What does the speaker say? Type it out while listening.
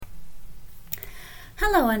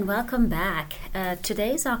Hello and welcome back.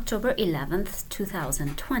 Today is October 11th,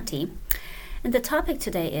 2020, and the topic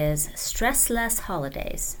today is stressless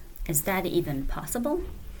holidays. Is that even possible?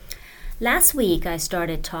 Last week I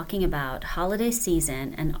started talking about holiday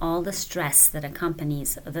season and all the stress that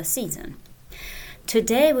accompanies the season.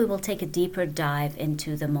 Today we will take a deeper dive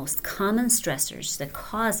into the most common stressors, the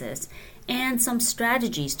causes, and some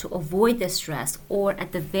strategies to avoid the stress or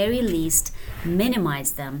at the very least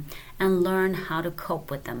minimize them and learn how to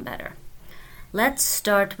cope with them better. Let's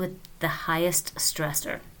start with the highest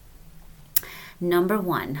stressor. Number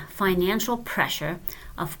 1, financial pressure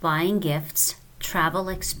of buying gifts, travel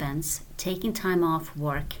expense, taking time off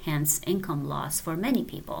work, hence income loss for many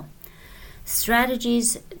people.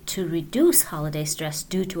 Strategies to reduce holiday stress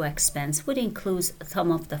due to expense would include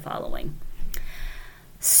some of the following.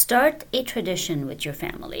 Start a tradition with your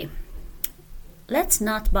family. Let's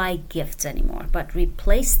not buy gifts anymore, but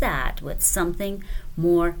replace that with something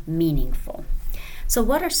more meaningful. So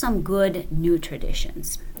what are some good new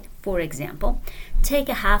traditions? For example, take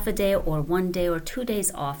a half a day or 1 day or 2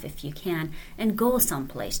 days off if you can and go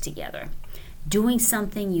someplace together, doing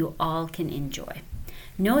something you all can enjoy.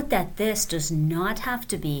 Note that this does not have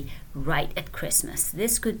to be right at Christmas.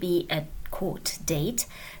 This could be a quote date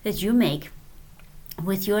that you make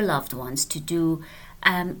with your loved ones to do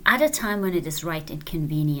at a time when it is right and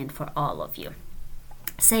convenient for all of you.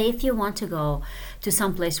 Say if you want to go to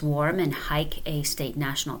someplace warm and hike a state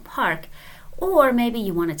national park, or maybe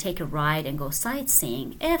you want to take a ride and go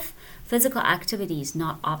sightseeing if physical activity is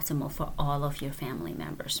not optimal for all of your family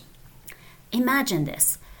members. Imagine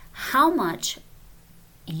this, how much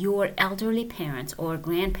your elderly parents or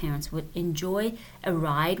grandparents would enjoy a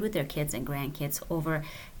ride with their kids and grandkids over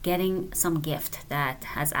getting some gift that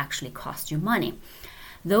has actually cost you money.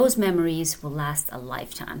 Those memories will last a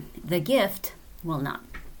lifetime. The gift will not.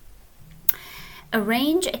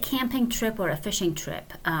 Arrange a camping trip or a fishing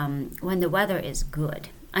trip when the weather is good.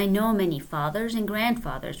 I know many fathers and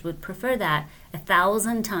grandfathers would prefer that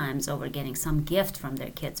 1,000 times over getting some gift from their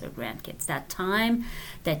kids or grandkids. That time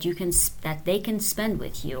that they can spend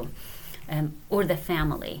with you or the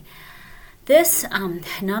family. This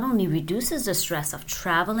not only reduces the stress of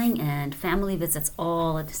traveling and family visits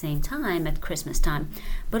all at the same time at Christmas time,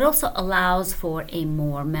 but also allows for a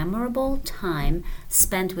more memorable time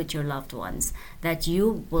spent with your loved ones that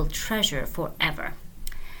you will treasure forever.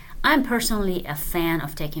 I'm personally a fan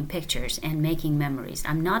of taking pictures and making memories.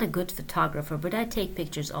 I'm not a good photographer, but I take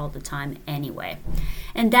pictures all the time anyway.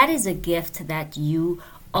 And that is a gift that you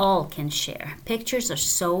all can share. Pictures are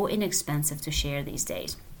so inexpensive to share these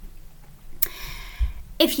days.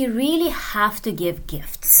 If you really have to give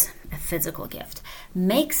gifts, a physical gift,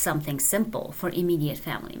 make something simple for immediate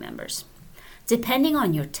family members. Depending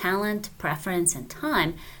on your talent, preference, and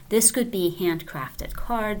time, this could be handcrafted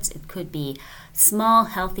cards. It could be small,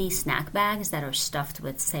 healthy snack bags that are stuffed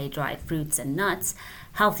with, say, dried fruits and nuts,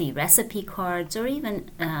 healthy recipe cards, or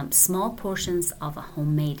even small portions of a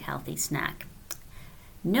homemade healthy snack.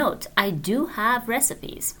 Note, I do have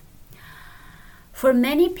recipes. For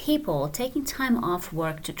many people, taking time off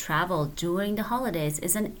work to travel during the holidays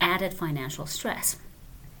is an added financial stress.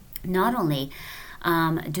 Not only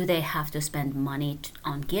do they have to spend money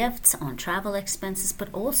on gifts, on travel expenses,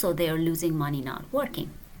 but also they are losing money not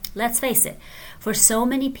working. Let's face it, for so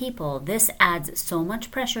many people, this adds so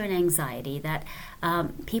much pressure and anxiety that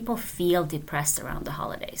people feel depressed around the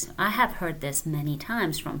holidays. I have heard this many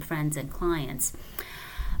times from friends and clients.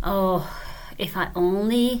 Oh, if I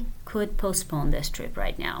only could postpone this trip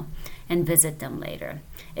right now and visit them later.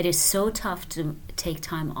 It is so tough to take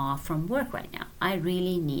time off from work right now. I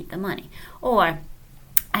really need the money. Or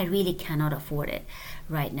I really cannot afford it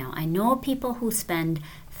right now. I know people who spend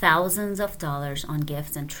thousands of dollars on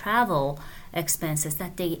gifts and travel expenses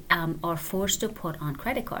that they are forced to put on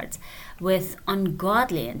credit cards with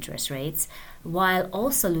ungodly interest rates while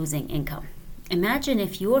also losing income. Imagine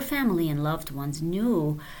if your family and loved ones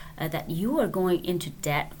knew that you are going into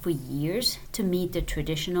debt for years to meet the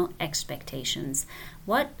traditional expectations.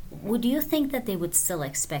 What would you think that they would still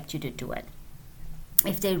expect you to do it?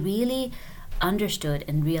 If they really understood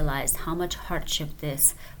and realized how much hardship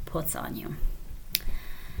this puts on you.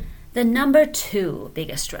 The number 2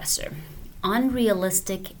 biggest stressor,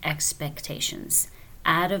 unrealistic expectations,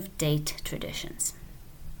 out-of-date traditions.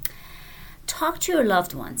 Talk to your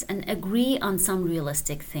loved ones and agree on some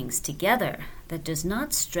realistic things together that does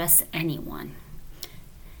not stress anyone.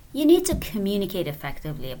 You need to communicate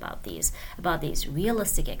effectively about these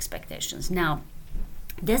realistic expectations. Now,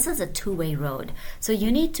 this is a two-way road, so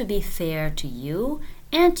you need to be fair to you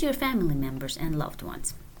and to your family members and loved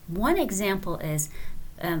ones. One example is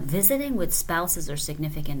visiting with spouses or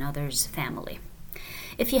significant others' family.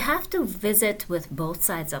 If you have to visit with both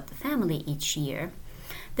sides of the family each year,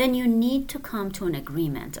 then you need to come to an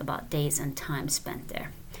agreement about days and time spent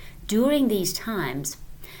there. During these times,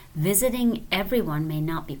 visiting everyone may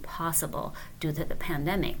not be possible due to the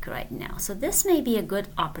pandemic right now. So this may be a good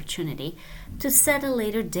opportunity to set a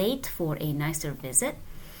later date for a nicer visit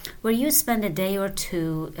where you spend a day or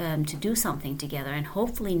two to do something together, and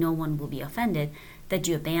hopefully no one will be offended that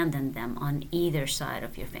you abandon them on either side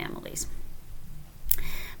of your families.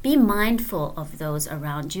 Be mindful of those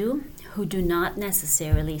around you who do not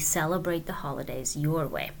necessarily celebrate the holidays your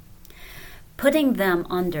way. Putting them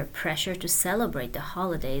under pressure to celebrate the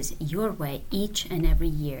holidays your way each and every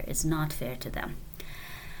year is not fair to them.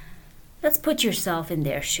 Let's put yourself in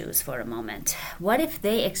their shoes for a moment. What if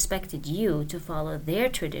they expected you to follow their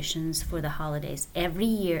traditions for the holidays every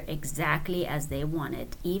year exactly as they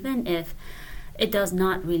wanted, even if it does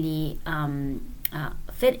not really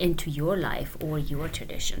fit into your life or your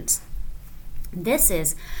traditions? This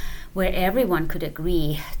is where everyone could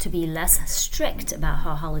agree to be less strict about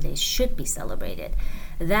how holidays should be celebrated.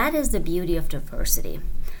 That is the beauty of diversity.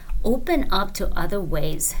 Open up to other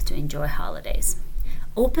ways to enjoy holidays.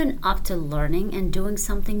 Open up to learning and doing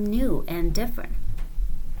something new and different.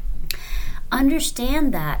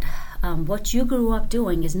 Understand that what you grew up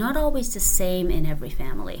doing is not always the same in every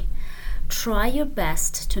family. Try your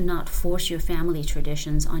best to not force your family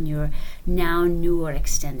traditions on your now newer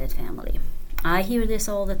extended family. I hear this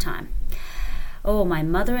all the time. Oh, my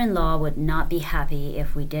mother-in-law would not be happy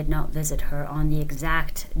if we did not visit her on the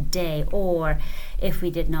exact day, or if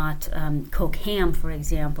we did not cook ham, for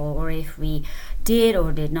example, or if we did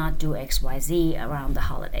or did not do XYZ around the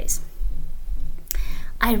holidays.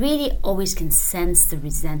 I really always can sense the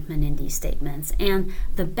resentment in these statements and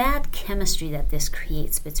the bad chemistry that this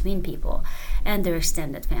creates between people and their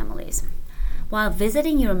extended families. While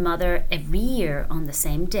visiting your mother every year on the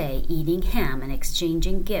same day, eating ham and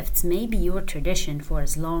exchanging gifts may be your tradition for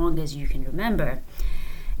as long as you can remember,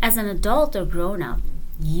 as an adult or grown-up,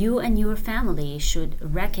 you and your family should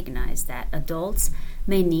recognize that adults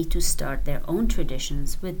may need to start their own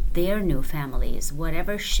traditions with their new families,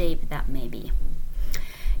 whatever shape that may be.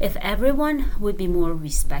 If everyone would be more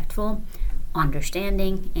respectful,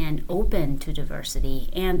 understanding, and open to diversity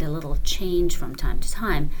and a little change from time to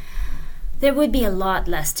time, there would be a lot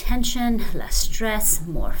less tension, less stress,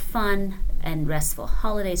 more fun, and restful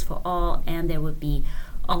holidays for all, and there would be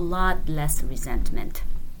a lot less resentment.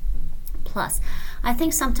 Plus, I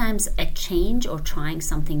think sometimes a change or trying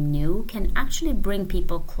something new can actually bring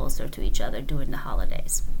people closer to each other during the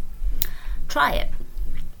holidays. Try it.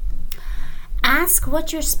 Ask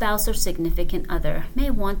what your spouse or significant other may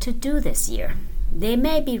want to do this year. They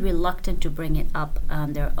may be reluctant to bring it up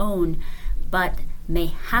on their own, but may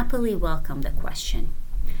happily welcome the question.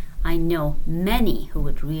 I know many who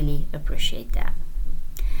would really appreciate that.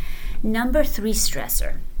 Number 3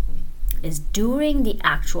 stressor is during the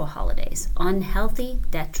actual holidays, unhealthy,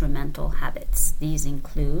 detrimental habits. These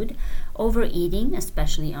include overeating,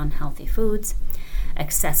 especially unhealthy foods,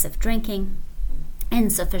 excessive drinking,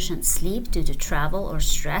 insufficient sleep due to travel or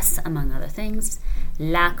stress, among other things,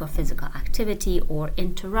 lack of physical activity, or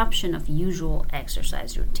interruption of usual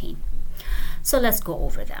exercise routine. So let's go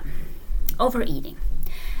over them. Overeating.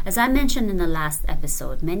 As I mentioned in the last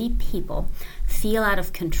episode, many people feel out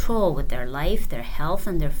of control with their life, their health,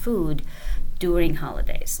 and their food during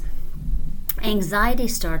holidays. Anxiety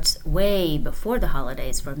starts way before the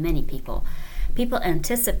holidays for many people. People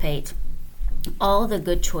anticipate all the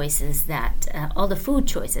food choices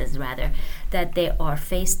that they are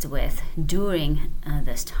faced with during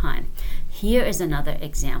this time. Here is another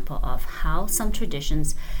example of how some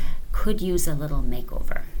traditions could use a little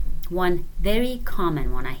makeover. One very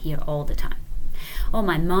common one I hear all the time. Oh,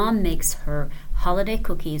 my mom makes her holiday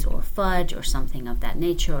cookies or fudge or something of that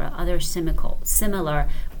nature, or other similar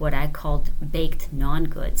what I called baked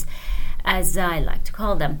non-goods, as I like to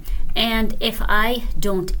call them. And if I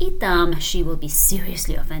don't eat them, she will be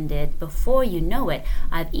seriously offended. Before you know it,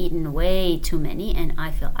 I've eaten way too many and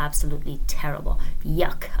I feel absolutely terrible.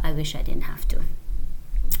 Yuck, I wish I didn't have to.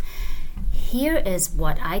 Here is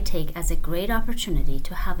what I take as a great opportunity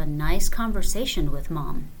to have a nice conversation with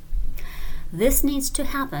mom. This needs to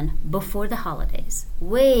happen before the holidays,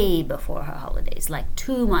 way before her holidays, like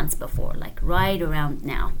 2 months before, like right around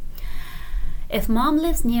now. If mom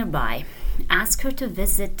lives nearby, ask her to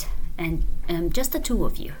visit, and just the two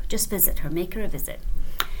of you, just visit her, make her a visit.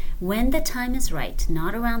 When the time is right,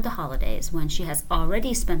 not around the holidays, when she has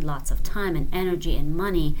already spent lots of time and energy and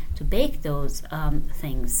money to bake those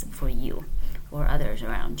things for you or others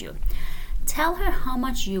around you. Tell her how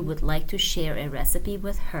much you would like to share a recipe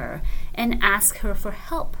with her and ask her for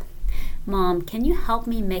help. Mom, can you help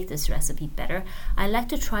me make this recipe better? I like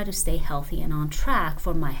to try to stay healthy and on track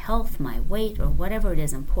for my health, my weight, or whatever it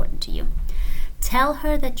is important to you. Tell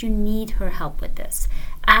her that you need her help with this.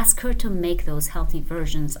 Ask her to make those healthy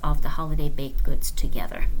versions of the holiday baked goods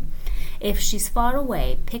together. If she's far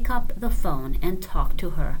away, pick up the phone and talk to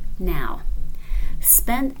her now.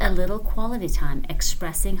 Spend a little quality time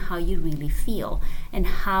expressing how you really feel and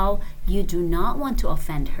how you do not want to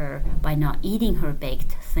offend her by not eating her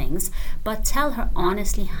baked things, but tell her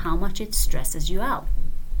honestly how much it stresses you out.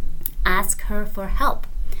 Ask her for help.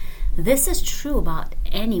 This is true about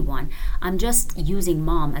anyone. I'm just using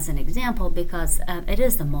mom as an example because it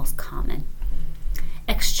is the most common.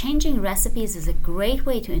 Exchanging recipes is a great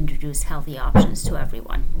way to introduce healthy options to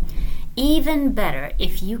everyone. Even better,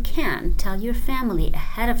 if you can, tell your family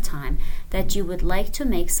ahead of time that you would like to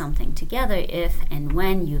make something together if and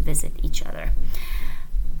when you visit each other.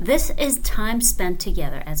 This is time spent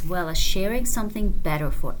together as well as sharing something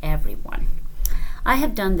better for everyone. I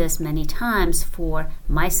have done this many times for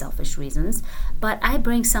my selfish reasons, but I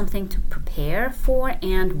bring something to prepare for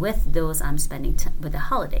and with those I'm spending with the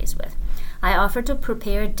holidays with. I offer to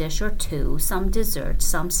prepare a dish or two, some desserts,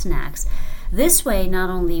 some snacks. This way, not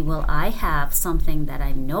only will I have something that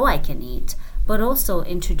I know I can eat, but also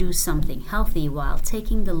introduce something healthy while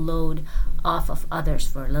taking the load off of others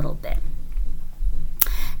for a little bit.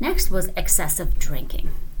 Next was excessive drinking.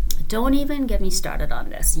 Don't even get me started on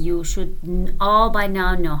this. You should all by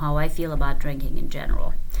now know how I feel about drinking in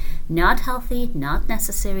general. Not healthy, not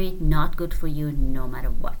necessary, not good for you, no matter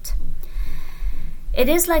what. It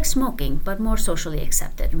is like smoking, but more socially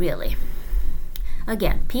accepted, really.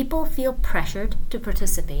 Again, people feel pressured to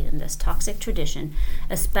participate in this toxic tradition,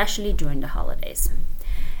 especially during the holidays.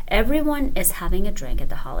 Everyone is having a drink at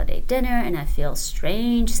the holiday dinner, and I feel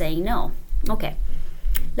strange saying no. Okay,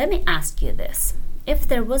 let me ask you this. If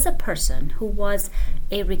there was a person who was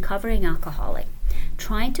a recovering alcoholic,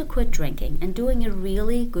 trying to quit drinking and doing a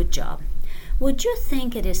really good job, would you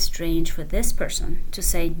think it is strange for this person to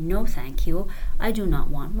say, no thank you, I do not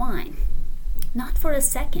want wine? Not for a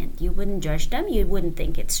second. You wouldn't judge them. You wouldn't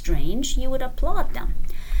think it's strange. You would applaud them.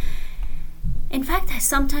 In fact, I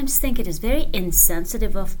sometimes think it is very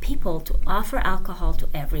insensitive of people to offer alcohol to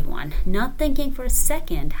everyone, not thinking for a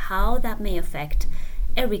second how that may affect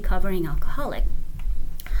a recovering alcoholic.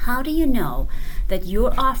 How do you know that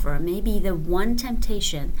your offer may be the one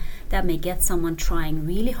temptation that may get someone trying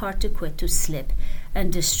really hard to quit to slip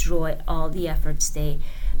and destroy all the efforts they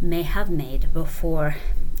may have made before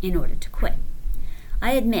in order to quit?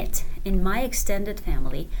 I admit, in my extended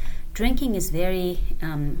family, drinking is very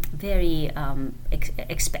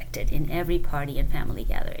expected in every party and family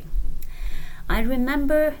gathering. I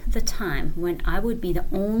remember the time when I would be the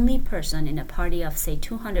only person in a party of, say,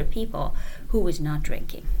 200 people who was not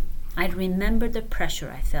drinking. I remember the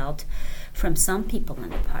pressure I felt from some people in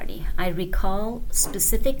the party. I recall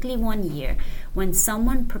specifically one year when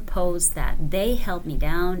someone proposed that they help me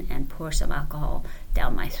down and pour some alcohol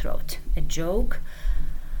down my throat. A joke,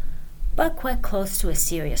 but quite close to a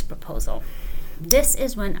serious proposal. This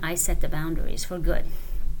is when I set the boundaries for good.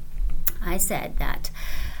 I said that,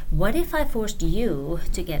 what if I forced you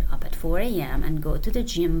to get up at 4 a.m. and go to the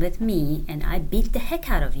gym with me and I beat the heck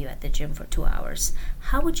out of you at the gym for 2 hours?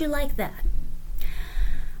 How would you like that?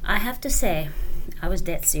 I have to say, I was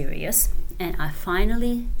dead serious, and I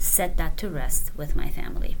finally set that to rest with my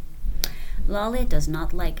family. Lolly does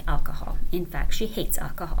not like alcohol. In fact, she hates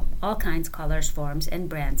alcohol. All kinds, colors, forms, and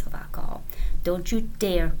brands of alcohol. Don't you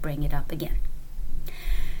dare bring it up again.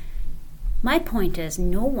 My point is,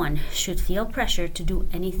 no one should feel pressured to do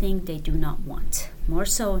anything they do not want. More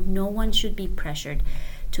so, no one should be pressured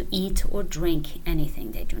to eat or drink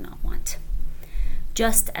anything they do not want.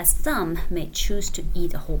 Just as some may choose to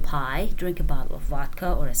eat a whole pie, drink a bottle of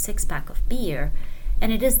vodka, or a 6-pack of beer,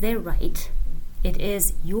 and it is their right, it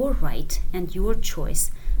is your right and your choice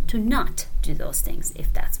to not do those things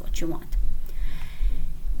if that's what you want.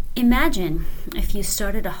 Imagine if you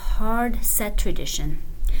started a hard set tradition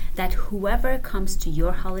that whoever comes to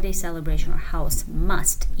your holiday celebration or house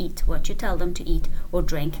must eat what you tell them to eat or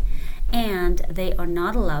drink, and they are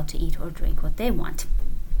not allowed to eat or drink what they want.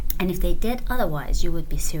 And if they did otherwise, you would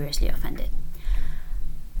be seriously offended.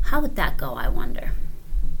 How would that go, I wonder?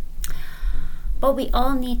 But we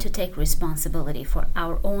all need to take responsibility for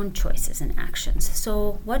our own choices and actions.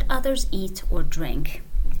 So what others eat or drink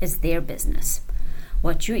is their business.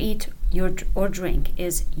 What you eat or drink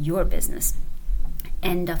is your business.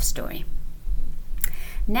 End of story.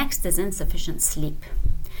 Next is insufficient sleep.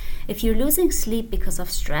 If you're losing sleep because of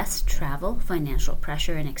stress, travel, financial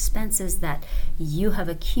pressure, and expenses that you have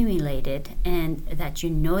accumulated and that you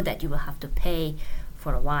know that you will have to pay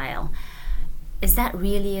for a while, is that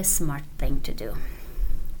really a smart thing to do?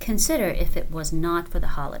 Consider if it was not for the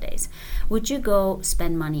holidays. Would you go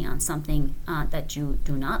spend money on something that you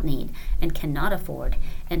do not need and cannot afford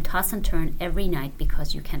and toss and turn every night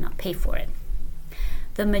because you cannot pay for it?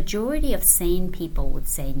 The majority of sane people would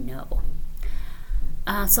say no.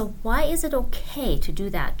 So why is it okay to do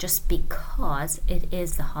that just because it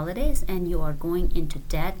is the holidays and you are going into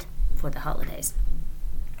debt for the holidays?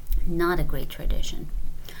 Not a great tradition.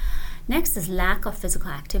 Next is lack of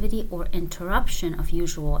physical activity or interruption of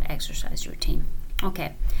usual exercise routine.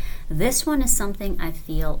 Okay, this one is something I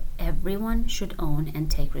feel everyone should own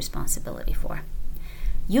and take responsibility for.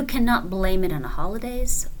 You cannot blame it on the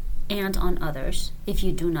holidays and on others if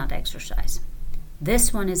you do not exercise.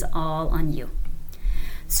 This one is all on you.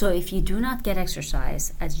 So if you do not get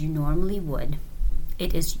exercise as you normally would,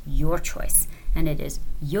 it is your choice and it is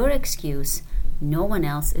your excuse. No one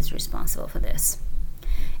else is responsible for this.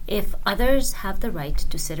 If others have the right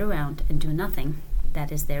to sit around and do nothing, that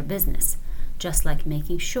is their business. Just like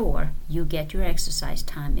making sure you get your exercise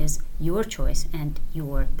time is your choice and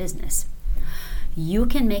your business. You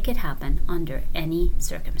can make it happen under any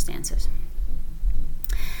circumstances.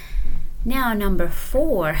 Now, number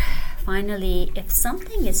 4, finally, if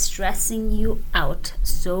something is stressing you out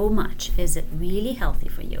so much, is it really healthy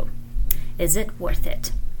for you? Is it worth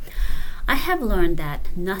it? I have learned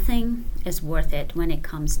that nothing is worth it when it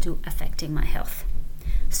comes to affecting my health.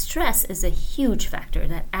 Stress is a huge factor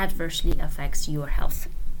that adversely affects your health.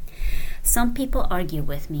 Some people argue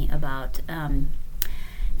with me about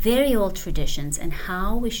very old traditions and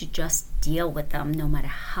how we should just deal with them no matter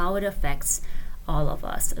how it affects all of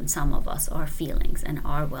us and some of us, our feelings and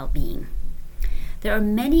our well-being. There are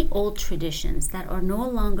many old traditions that are no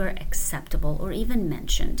longer acceptable or even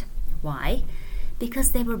mentioned. Why?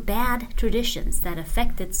 Because they were bad traditions that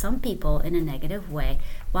affected some people in a negative way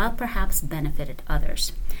while perhaps benefited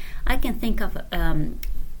others. I can think of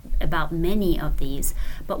about many of these,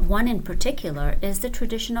 but one in particular is the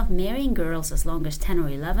tradition of marrying girls as long as 10 or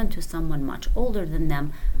 11 to someone much older than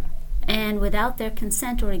them and without their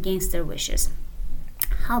consent or against their wishes.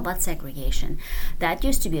 How about segregation? That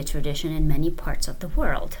used to be a tradition in many parts of the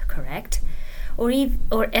world, correct? Or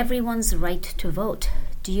everyone's right to vote.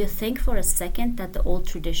 Do you think for a second that the old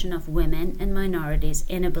tradition of women and minorities'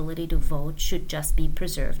 inability to vote should just be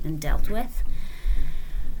preserved and dealt with?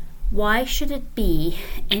 Why should it be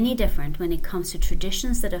any different when it comes to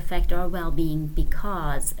traditions that affect our well-being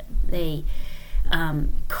because they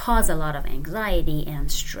cause a lot of anxiety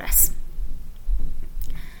and stress?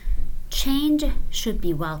 Change should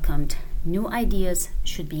be welcomed. New ideas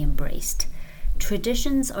should be embraced.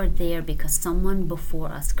 Traditions are there because someone before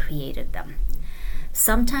us created them.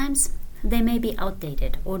 Sometimes they may be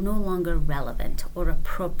outdated or no longer relevant or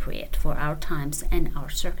appropriate for our times and our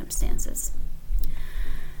circumstances.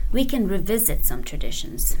 We can revisit some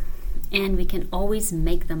traditions, and we can always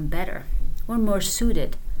make them better or more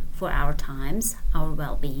suited for our times, our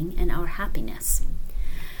well-being, and our happiness.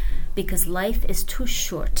 Because life is too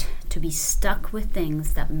short to be stuck with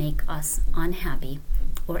things that make us unhappy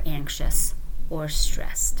or anxious or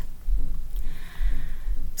stressed.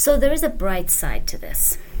 So there is a bright side to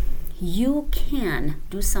this. You can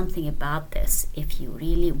do something about this if you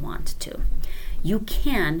really want to. You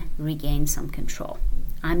can regain some control.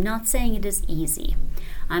 I'm not saying it is easy.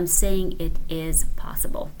 I'm saying it is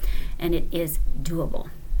possible and it is doable.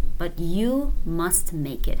 But you must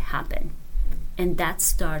make it happen. And that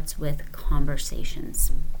starts with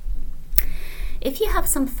conversations. If you have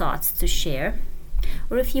some thoughts to share,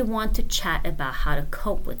 or if you want to chat about how to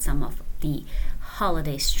cope with some of the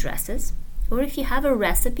holiday stresses, or if you have a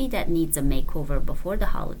recipe that needs a makeover before the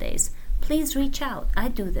holidays, please reach out. I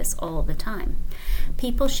do this all the time.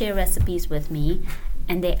 People share recipes with me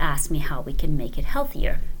and they ask me how we can make it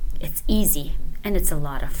healthier. It's easy and it's a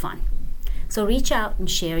lot of fun. So reach out and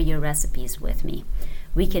share your recipes with me.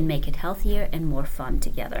 We can make it healthier and more fun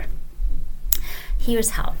together. Here's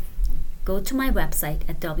how. Go to my website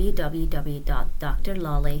at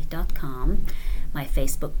www.drlolly.com, my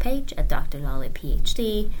Facebook page at Dr. Lolly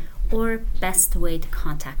PhD, or best way to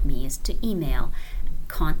contact me is to email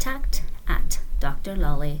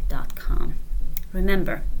contact@drlolly.com.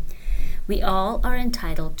 Remember, we all are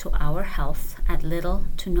entitled to our health at little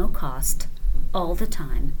to no cost all the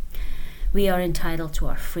time. We are entitled to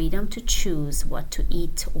our freedom to choose what to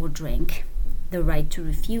eat or drink, the right to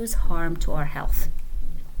refuse harm to our health,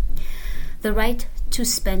 the right to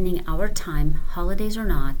spending our time, holidays or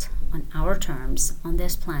not, on our terms on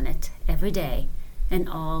this planet every day and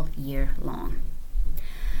all year long.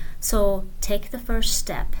 So take the first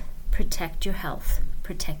step. Protect your health,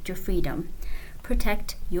 protect your freedom,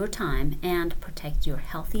 protect your time, and protect your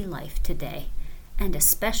healthy life today, and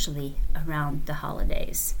especially around the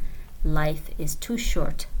holidays. Life is too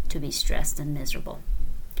short to be stressed and miserable.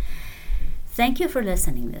 Thank you for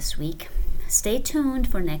listening this week. Stay tuned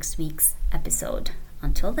for next week's episode.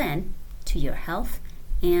 Until then, to your health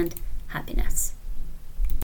and happiness.